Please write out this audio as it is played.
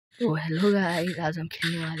तो hello guys, आज हम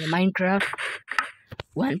खेलने वाले माइनक्राफ्ट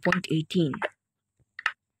 1.18।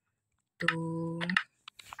 तो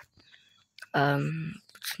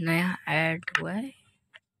कुछ नया ऐड हुआ है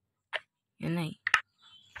या नहीं?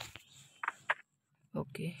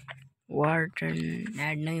 ओके, वार्डन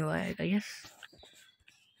ऐड नहीं हुआ है गाइस।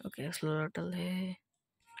 ओके, स्लोटल है,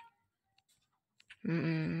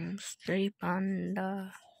 स्ट्रे पांडा,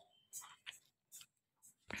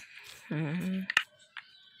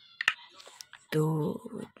 तो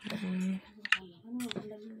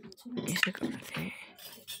इसे करते हैं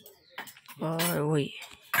और वही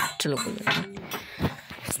चलो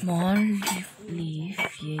स्मॉल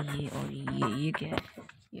लीफ ये और ये क्या है,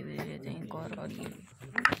 ये भी देते हैं और ये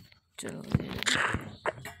चलो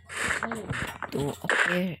तो अब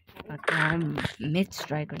हम मिथ्स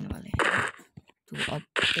ट्राई करने वाले हैं। तो अब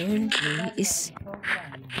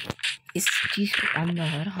इस चीज़ के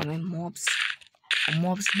अंदर हमें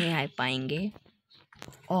मॉब्स नहीं आ पाएंगे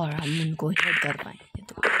और हम उनको हिट कर पाएंगे।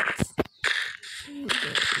 तो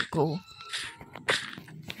गो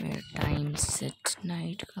टाइम सेट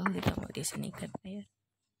नाइट का और से नहीं कर पाया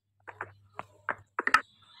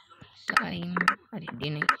टाइम, अरे डे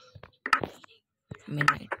नहीं,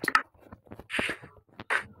 मिडनाइट।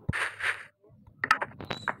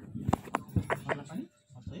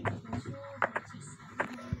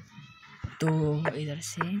 तो इधर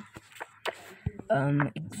से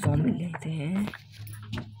एक ज़ॉम्बी लेते हैं,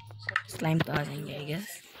 स्लाइम तो आ जाएंगे आई गेस।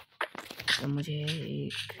 तो मुझे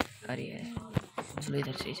एक अरे चलो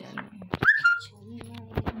इधर से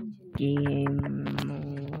गेम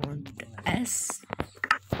मोड एस,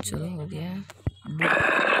 चलो हो गया।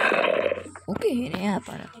 ओके नहीं आ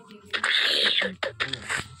पा रहा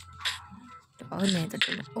और नहीं तो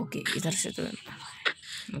चलो ओके इधर से तो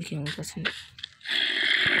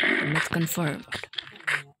मिथ कंफर्म।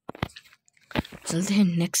 चलते हैं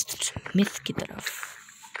नेक्स्ट मिथ की तरफ।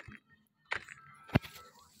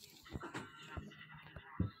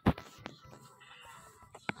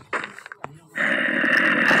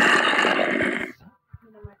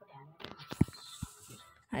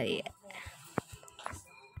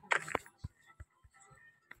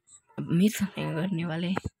 मिथ नहीं करने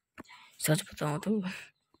वाले, सच बताऊं तो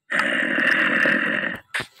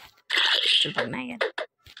चल पड़ना है यार।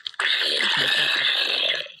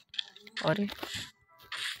 और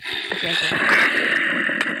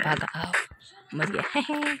भागा मर गया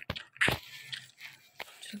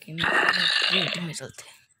में चलते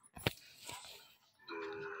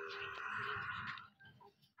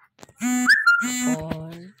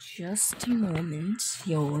और जस्ट मोमेंट्स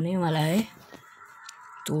ये होने वाला है।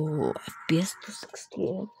 तो FPS तो 60 है।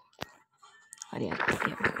 अरे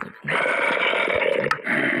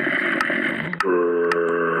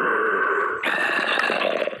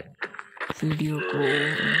वीडियो को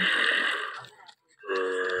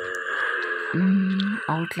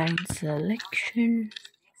आउटलाइन सिलेक्शन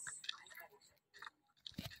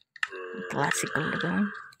क्लासिकल लगाऊं,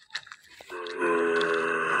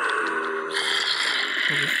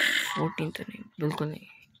 14 तो नहीं, बिल्कुल नहीं,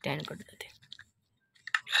 10 कर देते।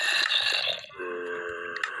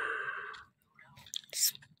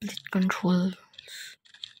 Split control,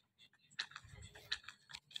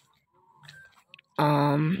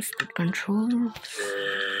 split control.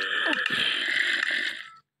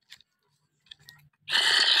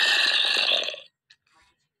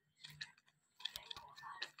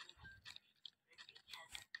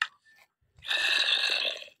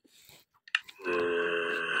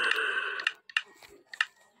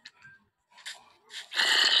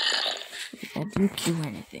 I didn't do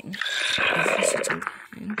anything.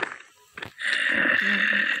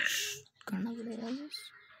 करना पड़ेगा बस,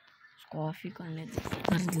 कॉफी करने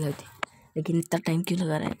कर दिया थी, लेकिन इतना टाइम क्यों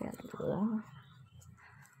लगा रहा है यार।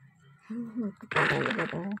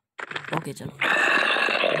 ओके चलो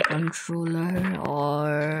कंट्रोलर और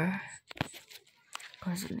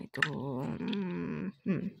नहीं तो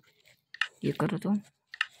ये करो तो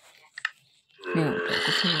नहीं होता,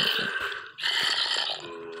 कुछ नहीं होता।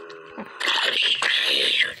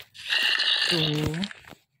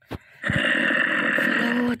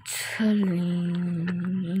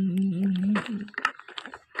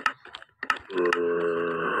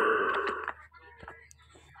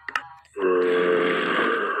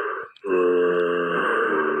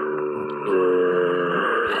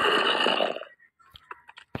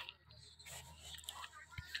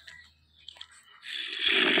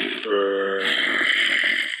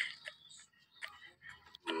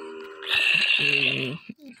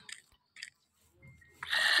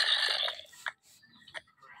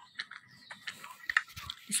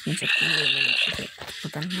 इसमें से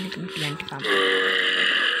पता नहीं, लेकिन प्लांट काम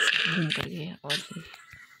बूम करके और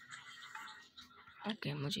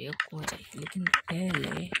ओके मुझे एक हो चाहिए, लेकिन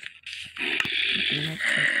पहले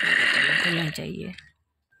खोलना चाहिए।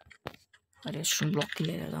 अरे स्टोन ब्लॉक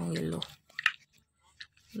ले लेता हूँ, ये लो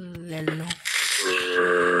ले लो,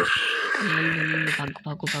 भागो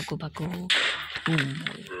भागो भागो भागो।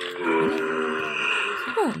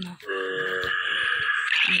 ना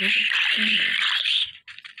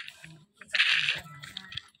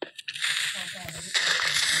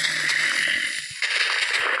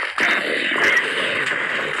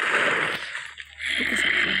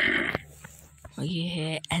ये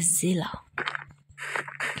है एज़िला।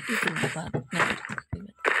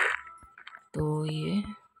 तो ये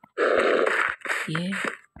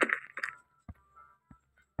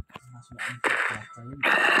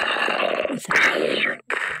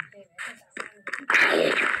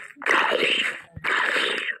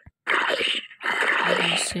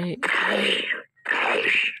से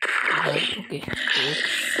ओके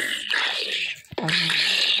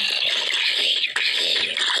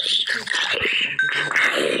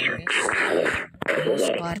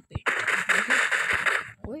कारपेट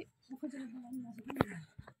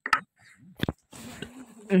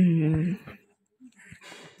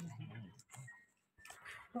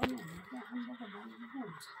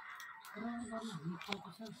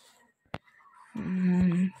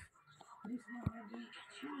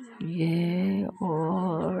ये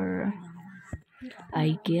और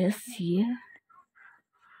आई गेस ये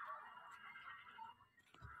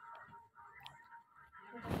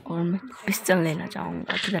और मैं पिस्टल लेना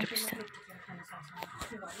चाहूँगा। किधर पिस्टल?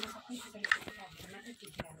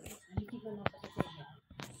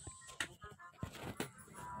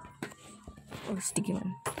 और स्टिकी वन।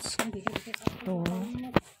 तो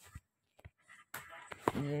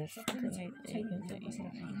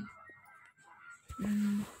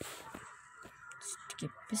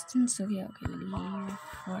पिस्टन्स हो गया के लिए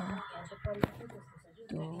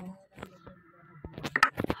तो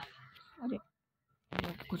अरे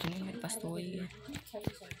कुछ नहीं मेरे पास तो वही है।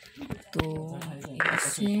 तो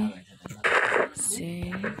से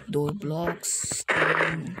 2 ब्लॉक्स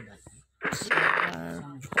 3 4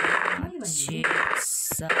 5 6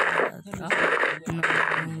 7 8 9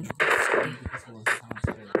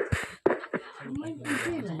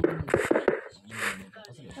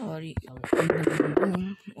 और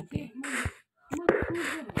ओके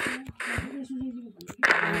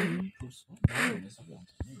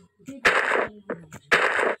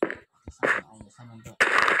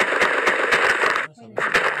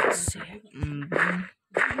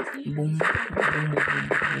बूम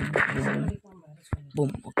बूम।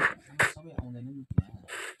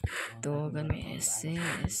 तो अगर मैं ऐसे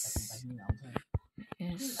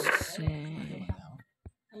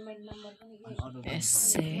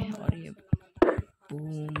और ये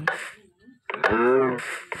बूम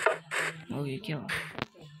और ये क्या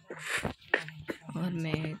और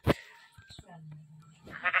मैं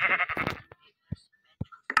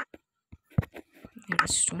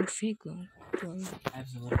स्टोन फेंक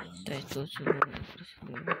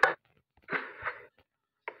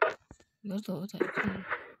तो होता है।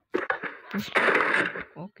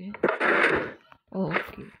 ओके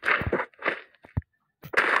ओके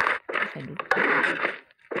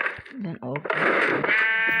then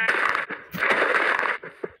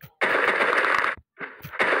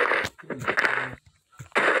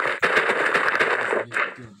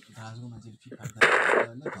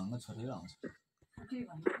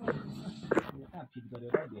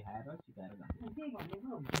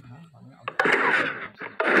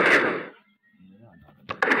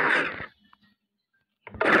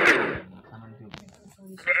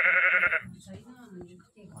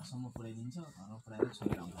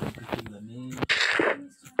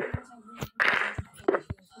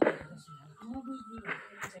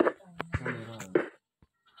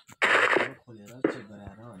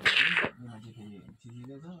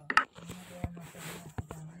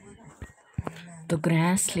तो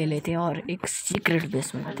ग्रास ले लेते हैं और एक सीक्रेट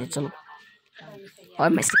बेस बनाते हैं। चलो और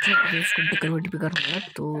मैं सीक्रेट बेस को डेकोरेट भी करूँगा।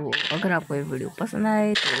 तो अगर आपको ये वीडियो पसंद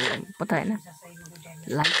आए तो पता है ना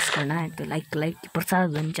लाइक्स करना है, तो लाइक की प्रसाद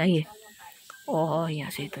बननी चाहिए। और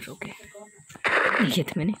यहाँ से इधर ओके ये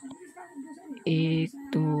थे मैंने 1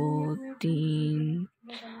 2 3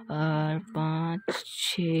 4 5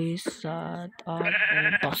 6 7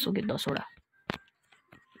 8 10 हो गए 10 ओड़ा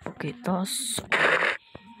ओके 10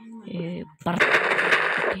 पर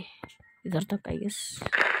इधर तक आई गेस।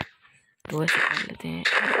 तो ऐसे कर लेते हैं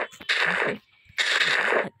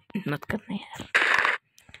मत करना यार।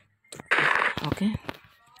 ओके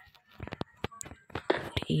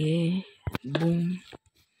ये boom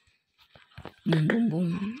boom boom boom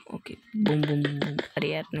okay boom boom boom boom. अरे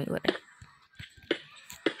यार नहीं हो रहा है।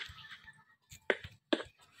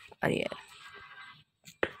 अरे यार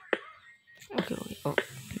ओके ओके ओके।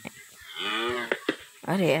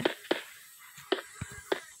 अरे यार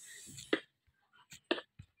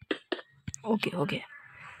ओके ओके।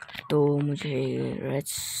 तो मुझे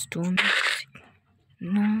रेडस्टोन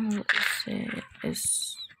ना इससे इस।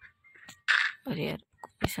 अरे यार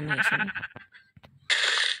ऐसा नहीं ऐसा नहीं।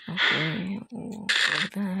 ओके वो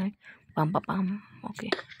करता है पम पम पम। ओके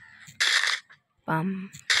पम।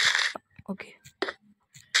 ओके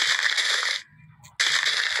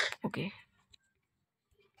ओके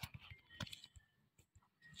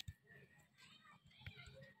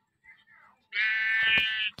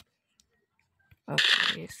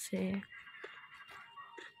ओके इससे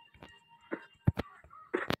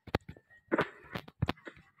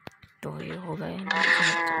तो ये हो गया।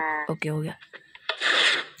 ओके हो गया।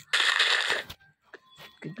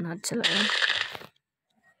 कितना अच्छा लगा।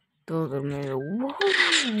 तो अगर मैं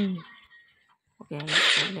ओके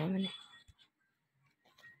कर लिया मैंने।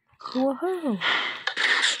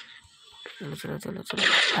 चलो चलो चलो चलो।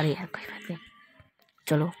 अरे यार कोई बात नहीं।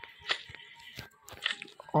 चलो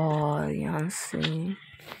और यहाँ से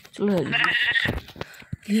चलो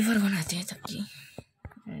लीवर बनाते हैं तब की।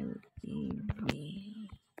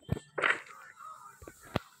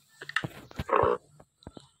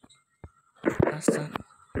 आसान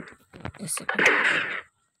ऐसे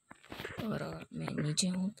और अगर मैं नीचे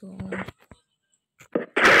हूँ तो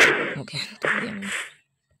ओके तो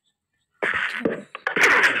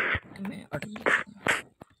मैं अटक गया।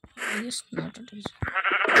 यस नॉट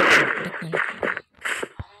अटकने लगा।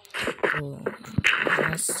 तो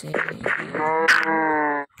यहाँ से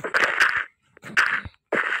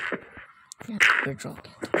पे ड्रॉ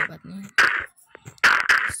किया तो कोई बात नहीं।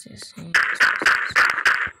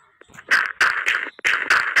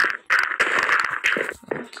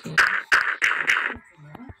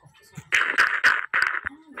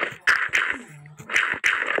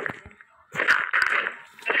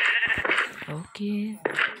 ओके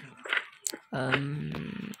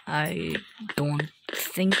आई डोंट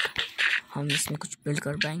थिंक हम इसमें कुछ बिल्ड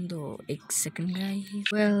कर पाएंगे। तो एक second guys.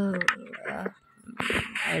 Well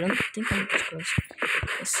I don't think हम कुछ कर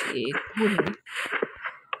सकते। ऐसे एक मिनट।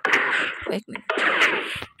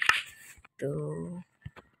 तो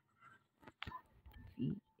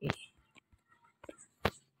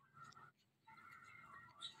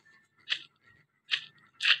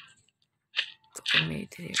मैं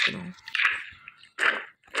इधर करूँ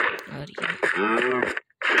और ये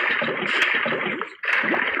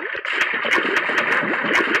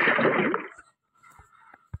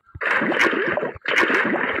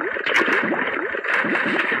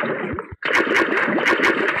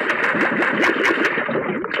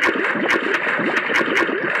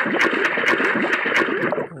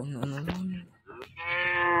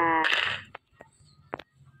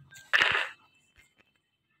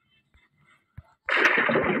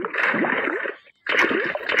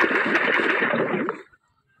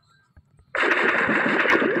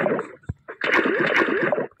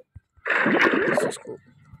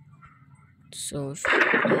so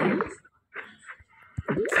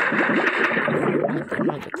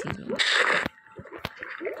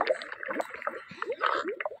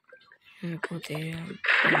go there.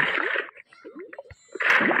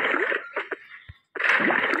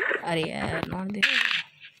 अरे यार नॉट दे।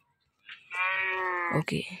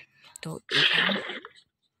 ओके तो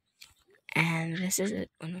and this is it.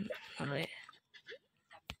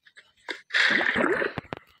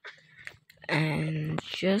 And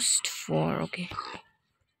just for okay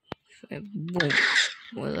boom.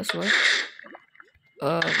 Well that's what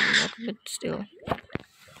not a bit still.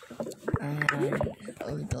 And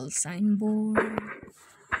a little signboard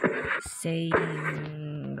saying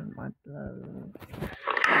मतलब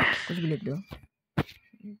कुछ भी लिख दो।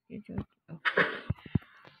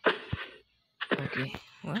 Okay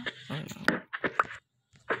what press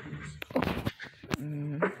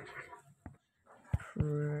and okay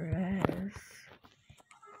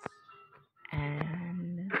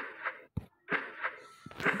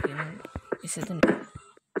इसे तो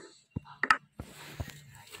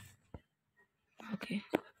ओके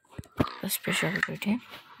बस प्रेशर बैठे।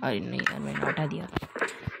 अरे नहीं यार मैंने हटा दिया।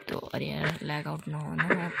 तो अरे यार लैग आउट ना होना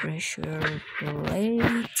है। प्रेशर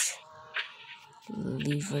प्लेट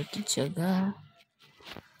लीवर की जगह।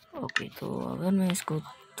 ओके तो अगर मैं इसको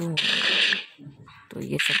दूँ तो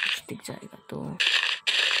ये सब कुछ दिख जाएगा। तो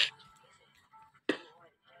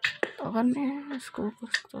अगर मैं इसको कर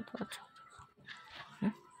सकता तो अच्छा।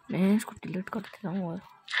 मैं इसको डिलीट कर देता हूँ और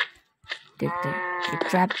देखते हैं ये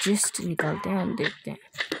ट्रैप जस्ट निकालते हैं और देखते हैं।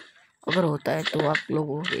 अगर होता है तो आप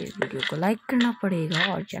लोगों को वीडियो को लाइक करना पड़ेगा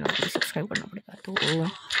और चैनल को सब्सक्राइब करना पड़ेगा। तो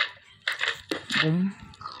बूम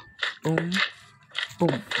बूम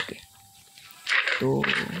बूम। ओके, तो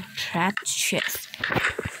ट्रैक चेस्ट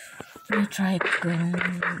मैं ट्राई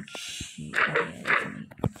करूँ।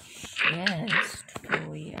 चेस्ट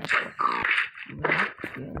तो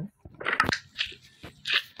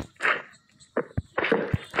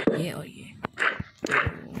ये और ये तो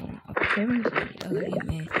अगर ये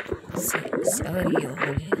मैं अगर ये हो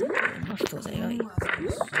गया तो मस्त हो जाएगा ये।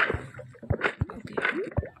 ओके,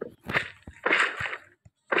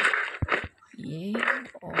 ये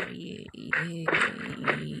और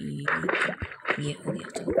ये हो गया।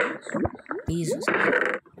 चलो प्लीज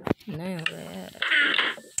नहीं हो गया।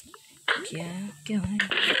 क्या क्या है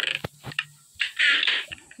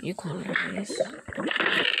ये? खोल रहा है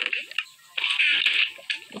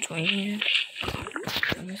कुछ वही नहीं है।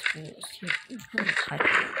 हम इसको इसके ऊपर रखा है।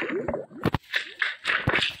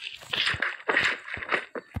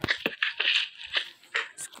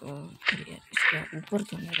 इसके ऊपर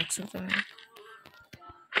तो नहीं रख सकता मैं।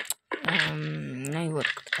 नहीं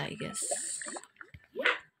वर्क करता आई गेस।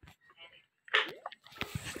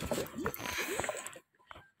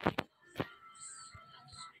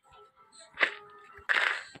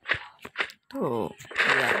 तो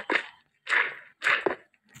यार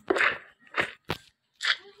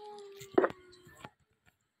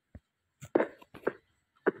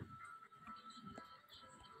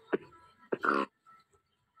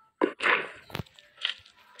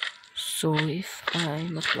सो इफ आई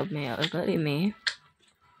मतलब मैं अगर मैं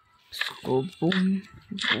इसको boom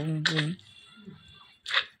boom boom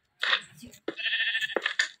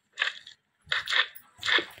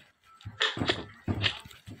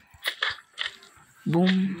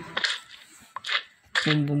boom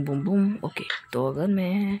boom boom boom boom. Okay, तो अगर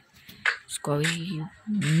मैं इसको अभी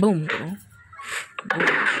बूम करूँ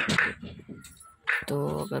तो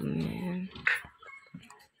अगर मैं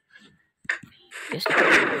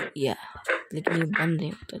या लेकिन ये बंद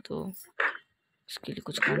नहीं होता तो इसके लिए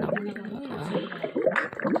कुछ करना पड़ेगा।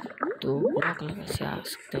 तो ब्लॉक लगा से आ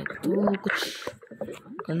सकते हैं तो कुछ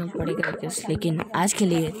करना पड़ेगा कैसे। लेकिन आज के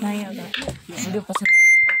लिए इतना ही। अगर वीडियो पसंद आए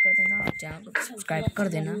तो लाइक कर देना और चैनल को सब्सक्राइब कर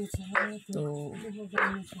देना। तो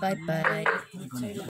बाय बाय।